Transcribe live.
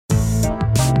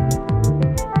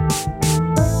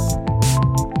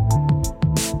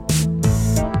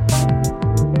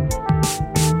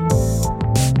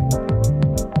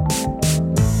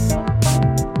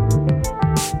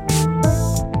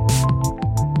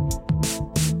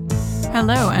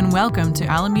Hello and welcome to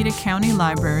Alameda County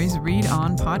Library's Read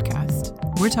On podcast.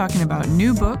 We're talking about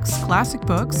new books, classic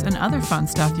books, and other fun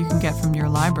stuff you can get from your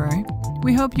library.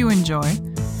 We hope you enjoy.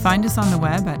 Find us on the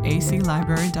web at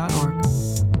aclibrary.org.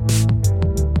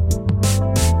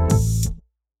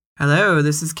 Hello,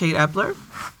 this is Kate Epler.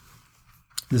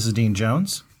 This is Dean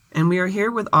Jones. And we are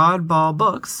here with Oddball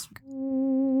Books.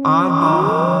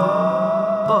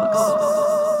 Oddball Books.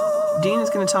 Dean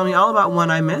is going to tell me all about one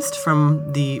I missed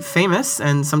from the famous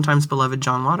and sometimes beloved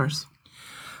John Waters.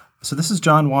 So this is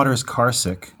John Waters'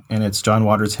 Carsick, and it's John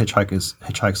Waters'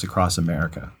 Hitchhikes Across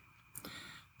America.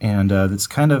 And it's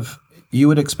kind of, you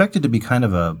would expect it to be kind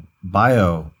of a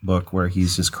bio book where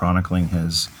he's just chronicling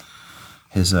his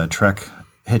trek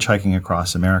hitchhiking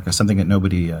across America, something that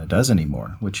nobody does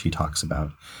anymore, which he talks about.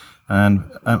 And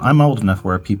I'm old enough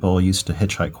where people used to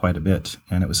hitchhike quite a bit,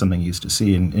 and it was something you used to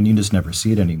see, and you just never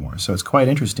see it anymore. So it's quite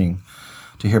interesting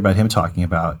to hear about him talking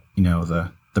about, you know,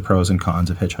 the pros and cons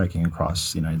of hitchhiking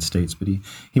across the United States. But he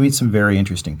meets some very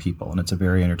interesting people, and it's a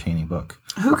very entertaining book.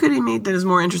 Who could he meet that is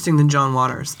more interesting than John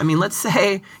Waters? I mean, let's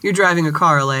say you're driving a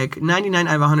car, like 99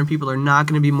 out of 100 people are not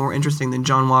going to be more interesting than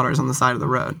John Waters on the side of the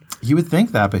road. You would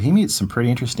think that, but he meets some pretty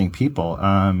interesting people.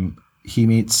 He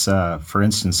meets, for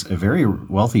instance, a very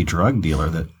wealthy drug dealer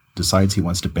that decides he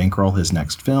wants to bankroll his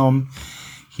next film.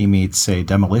 He meets a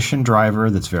demolition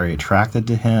driver that's very attracted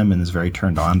to him and is very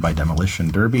turned on by demolition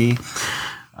derby.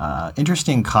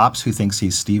 Interesting cops who thinks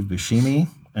he's Steve Buscemi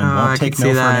and won't take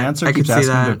no for an answer. Keeps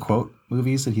asking him to quote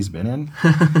movies that he's been in.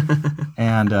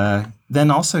 And then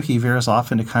also he veers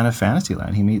off into kind of fantasy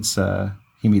land. He meets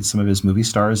some of his movie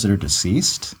stars that are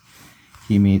deceased.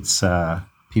 He meets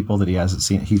people that he hasn't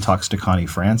seen. He talks to Connie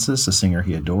Francis, a singer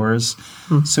he adores.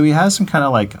 So he has some kind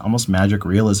of like almost magic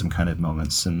realism kind of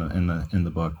moments in the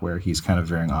book where he's kind of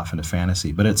veering off into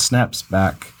fantasy, but it snaps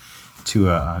back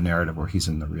to a narrative where he's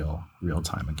in the real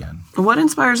time again. What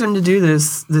inspires him to do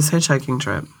this hitchhiking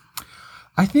trip?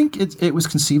 I think it was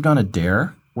conceived on a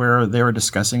dare where they were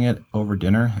discussing it over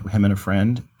dinner, him and a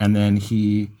friend, and then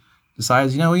he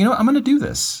decides, you know, I'm going to do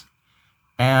this,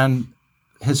 and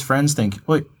his friends think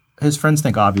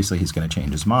obviously he's going to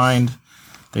change his mind.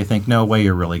 They think, no way,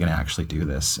 you're really going to actually do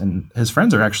this. And his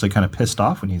friends are actually kind of pissed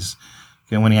off when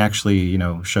he actually, you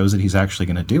know, shows that he's actually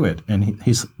going to do it. And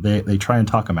they try and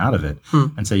talk him out of it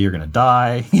and say, you're going to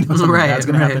die. You know, something bad's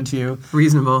going to happen to you.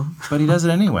 Reasonable. But he does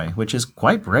it anyway, which is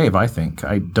quite brave, I think.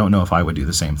 I don't know if I would do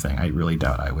the same thing. I really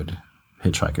doubt I would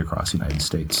hitchhike across the United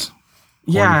States.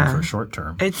 Yeah. Or even for a short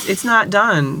term. It's not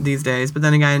done these days. But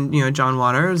then again, you know, John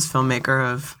Waters,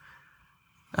 filmmaker of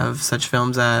such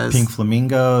films as Pink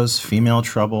Flamingos, Female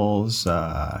Troubles,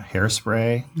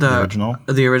 Hairspray, the original.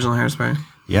 The original Hairspray.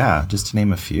 Yeah, just to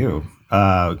name a few.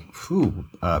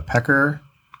 Pecker.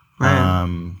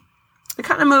 Right. The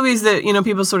kind of movies that, you know,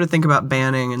 people sort of think about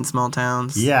banning in small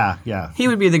towns. Yeah. He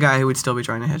would be the guy who would still be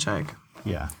trying to hitchhike.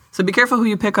 Yeah. So be careful who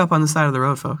you pick up on the side of the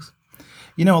road, folks.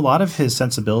 You know, a lot of his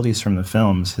sensibilities from the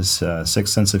films, his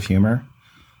sixth sense of humor,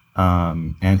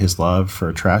 and his love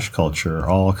for trash culture are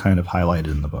all kind of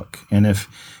highlighted in the book. And if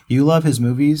you love his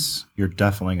movies, you're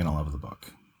definitely going to love the book.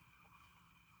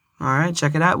 All right,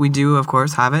 check it out. We do, of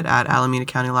course, have it at Alameda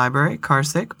County Library,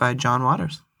 Carsick by John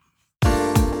Waters.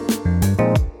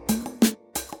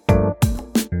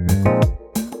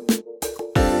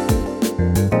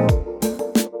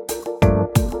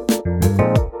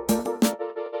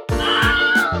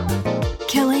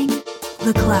 Killing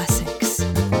the Classics.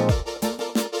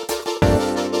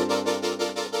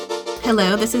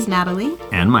 Hello, this is Natalie.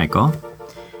 And Michael.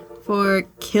 For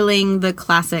Killing the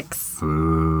Classics.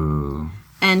 Ooh.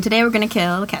 And today we're going to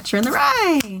kill Catcher in the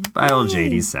Rye. By old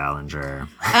J.D. Salinger.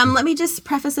 Let me just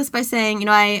preface this by saying, you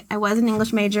know, I was an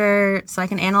English major, so I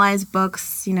can analyze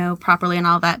books, you know, properly and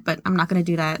all that, but I'm not going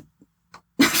to do that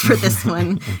for this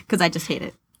one because I just hate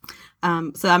it.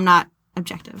 So I'm not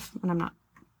objective, and I'm not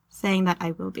saying that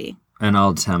I will be. And I'll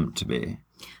attempt to be.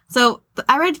 So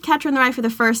I read Catcher in the Rye for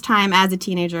the first time as a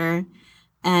teenager,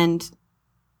 and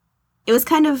it was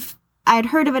kind of, I'd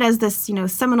heard of it as this, you know,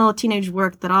 seminal teenage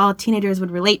work that all teenagers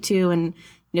would relate to, and,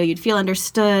 you know, you'd feel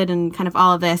understood and kind of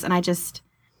all of this. And I just,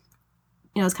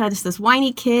 you know, it's kind of just this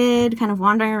whiny kid kind of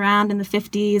wandering around in the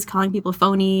 50s, calling people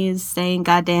phonies, saying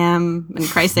goddamn and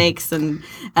Christ sakes. And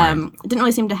didn't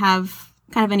really seem to have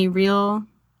kind of any real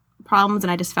problems.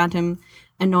 And I just found him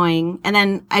annoying. And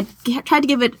then I tried to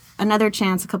give it another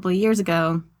chance a couple of years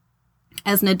ago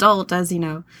as an adult, as, you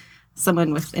know,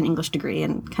 someone with an English degree,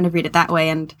 and kind of read it that way.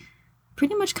 And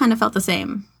pretty much kind of felt the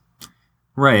same.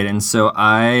 Right. And so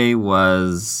I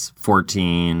was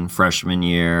 14, freshman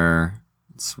year.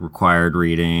 It's required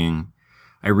reading.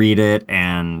 I read it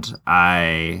and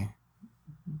I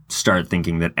start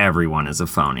thinking that everyone is a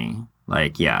phony.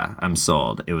 Like, yeah, I'm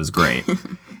sold. It was great.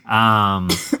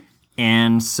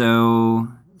 And so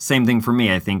same thing for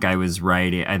me. I think I was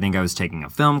taking a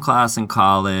film class in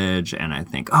college, and I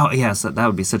think, oh, yes, that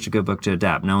would be such a good book to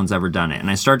adapt. No one's ever done it. And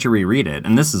I start to reread it.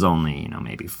 And this is only,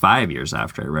 maybe 5 years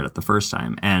after I read it the first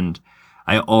time. And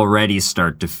I already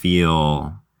start to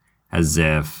feel as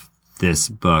if this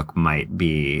book might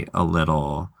be a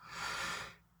little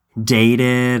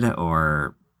dated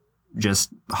or just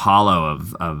hollow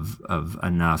of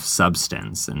enough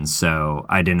substance. And so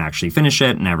I didn't actually finish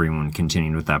it, and everyone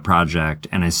continued with that project.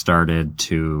 And I started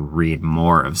to read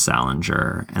more of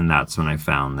Salinger. And that's when I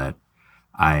found that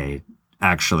I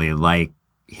actually like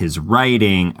his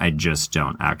writing. I just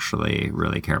don't actually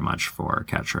really care much for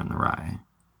Catcher in the Rye.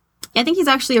 I think he's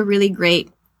actually a really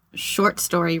great short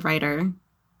story writer,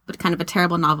 but kind of a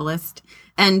terrible novelist.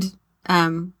 And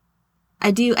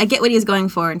I get what he's going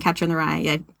for in Catcher in the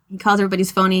Rye. He calls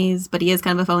everybody's phonies, but he is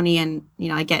kind of a phony, and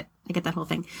I get that whole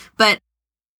thing. But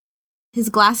his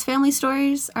Glass family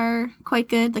stories are quite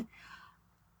good. Like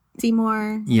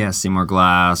Seymour. Yeah, Seymour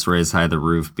Glass, Raise High the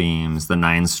Roof Beams. The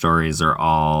 9 stories are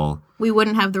all... We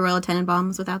wouldn't have the Royal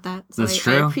Tenenbaums without that. So That's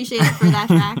true. I appreciate it for that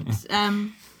fact.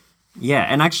 Yeah,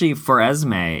 and actually, For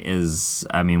Esme is,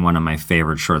 one of my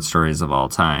favorite short stories of all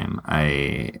time.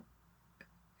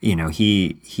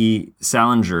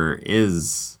 Salinger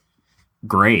is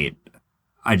great.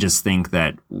 I just think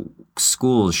that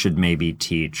schools should maybe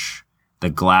teach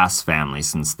the Glass family,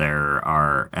 since there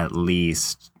are at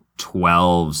least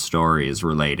 12 stories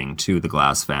relating to the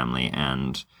Glass family,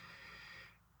 and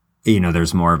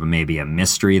there's more of maybe a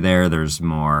mystery there. There's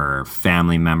more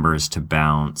family members to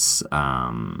bounce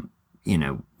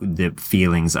the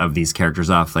feelings of these characters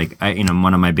off. Like,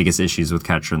 one of my biggest issues with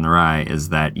Catcher in the Rye is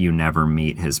that you never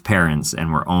meet his parents,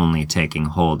 and we're only taking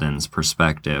Holden's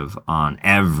perspective on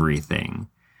everything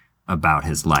about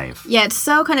his life. Yeah, it's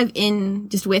so kind of in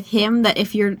just with him that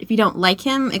if you don't like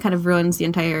him, it kind of ruins the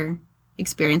entire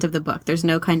experience of the book. There's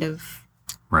no kind of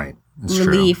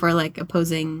relief true. Or like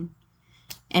opposing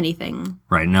anything.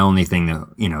 Right, and the only thing that,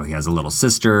 he has a little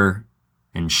sister,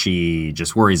 and she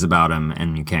just worries about him,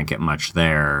 and you can't get much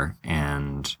there.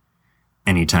 And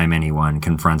anytime anyone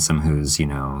confronts him who's,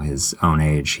 his own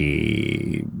age,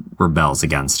 he rebels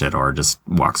against it or just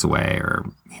walks away, or,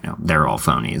 they're all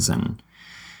phonies. And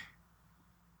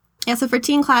yeah, so for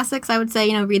teen classics, I would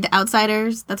say, read The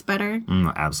Outsiders. That's better.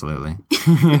 Absolutely.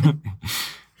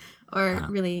 Or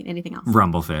really anything else.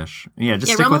 Rumblefish. Yeah,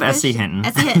 just stick with S.C. Hinton.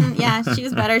 S.C. Hinton, yeah, she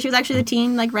was better. She was actually the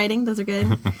teen, writing. Those are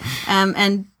good.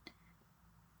 And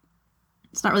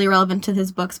it's not really relevant to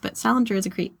his books, but Salinger is a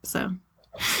creep. So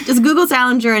just Google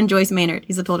Salinger and Joyce Maynard.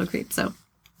 He's a total creep. So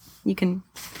you can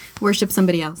worship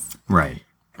somebody else. Right.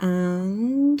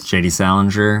 And J.D.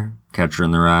 Salinger, Catcher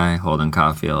in the Rye, Holden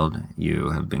Caulfield, you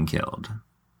have been killed.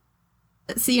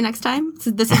 See you next time. So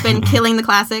this has been Killing the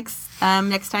Classics.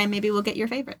 Next time, maybe we'll get your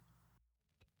favorite.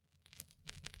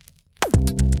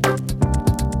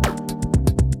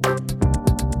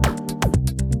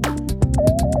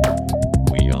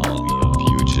 We are the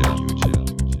future.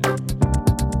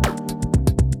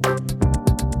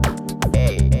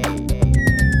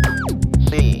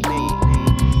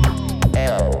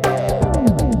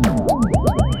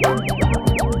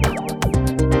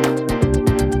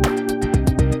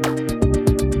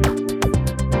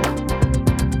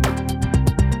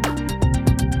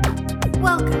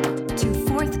 Welcome to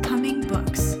Forthcoming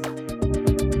Books.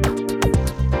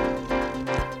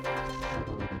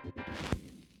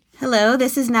 Hello,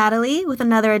 this is Natalie with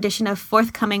another edition of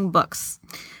Forthcoming Books.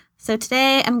 So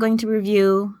today I'm going to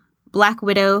review Black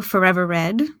Widow Forever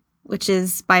Red, which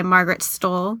is by Margaret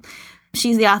Stohl.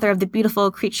 She's the author of the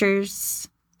Beautiful Creatures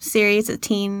series, a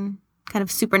teen kind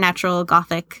of supernatural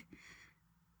gothic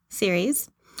series.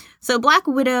 So Black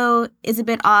Widow is a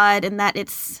bit odd in that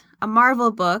it's a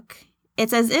Marvel book.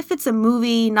 It's as if it's a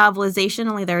movie novelization,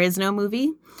 only there is no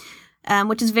movie.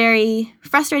 Which is very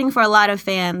frustrating for a lot of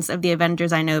fans of the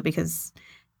Avengers, I know, because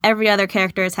every other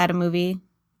character has had a movie.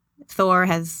 Thor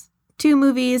has 2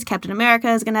 movies. Captain America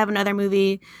is going to have another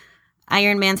movie.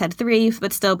 Iron Man's had 3,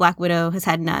 but still Black Widow has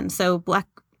had none. So Black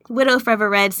Widow Forever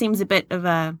Red seems a bit of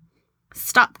a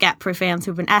stopgap for fans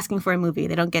who've been asking for a movie.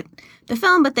 They don't get the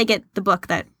film, but they get the book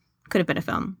that could have been a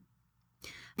film.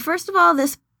 First of all,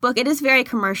 this book, it is very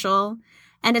commercial,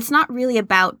 and it's not really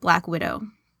about Black Widow.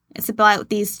 It's about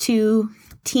these 2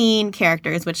 teen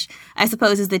characters, which I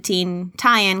suppose is the teen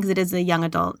tie-in because it is a young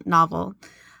adult novel.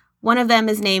 One of them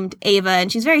is named Ava, and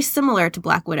she's very similar to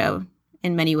Black Widow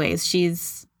in many ways.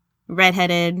 She's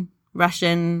redheaded,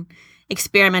 Russian,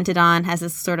 experimented on, has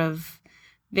this sort of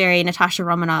very Natasha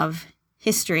Romanoff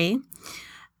history.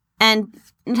 And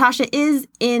Natasha is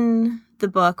in the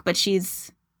book, but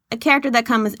she's a character that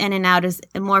comes in and out as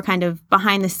more kind of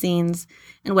behind the scenes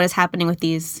and what is happening with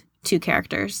these two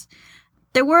characters.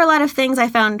 There were a lot of things I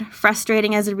found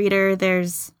frustrating as a reader.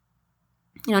 There's,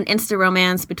 an instant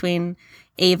romance between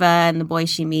Ava and the boy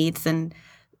she meets, and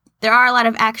there are a lot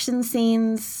of action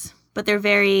scenes, but they're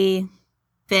very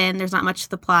thin. There's not much to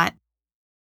the plot.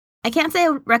 I can't say I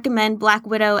would recommend Black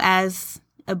Widow as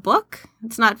a book.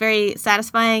 It's not very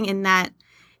satisfying in that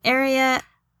area.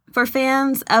 For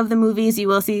fans of the movies, you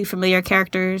will see familiar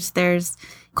characters. There's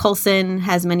Coulson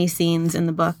has many scenes in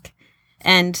the book.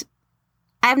 And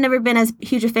I've never been as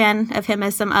huge a fan of him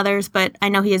as some others, but I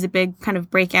know he is a big kind of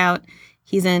breakout.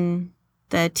 He's in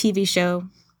the TV show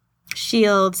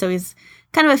S.H.I.E.L.D., so he's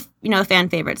kind of a fan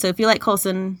favorite. So if you like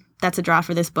Coulson, that's a draw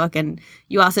for this book. And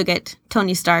you also get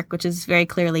Tony Stark, which is very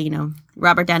clearly,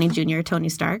 Robert Downey Jr., Tony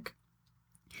Stark.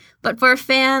 But for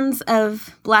fans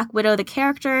of Black Widow, the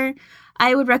character,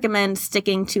 I would recommend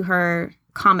sticking to her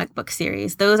comic book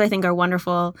series. Those, I think, are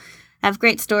wonderful, have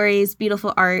great stories,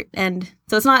 beautiful art, and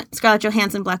so it's not Scarlett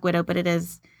Johansson Black Widow, but it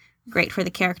is great for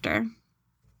the character.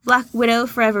 Black Widow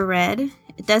Forever Red,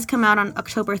 it does come out on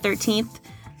October 13th,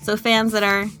 so fans that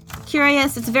are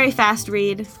curious, it's a very fast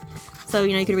read, so,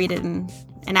 you could read it in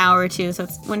an hour or two, so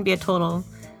it wouldn't be a total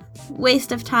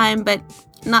waste of time, but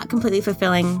not completely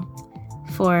fulfilling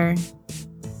for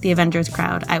the Avengers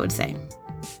crowd, I would say.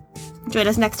 Join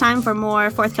us next time for more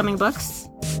forthcoming books.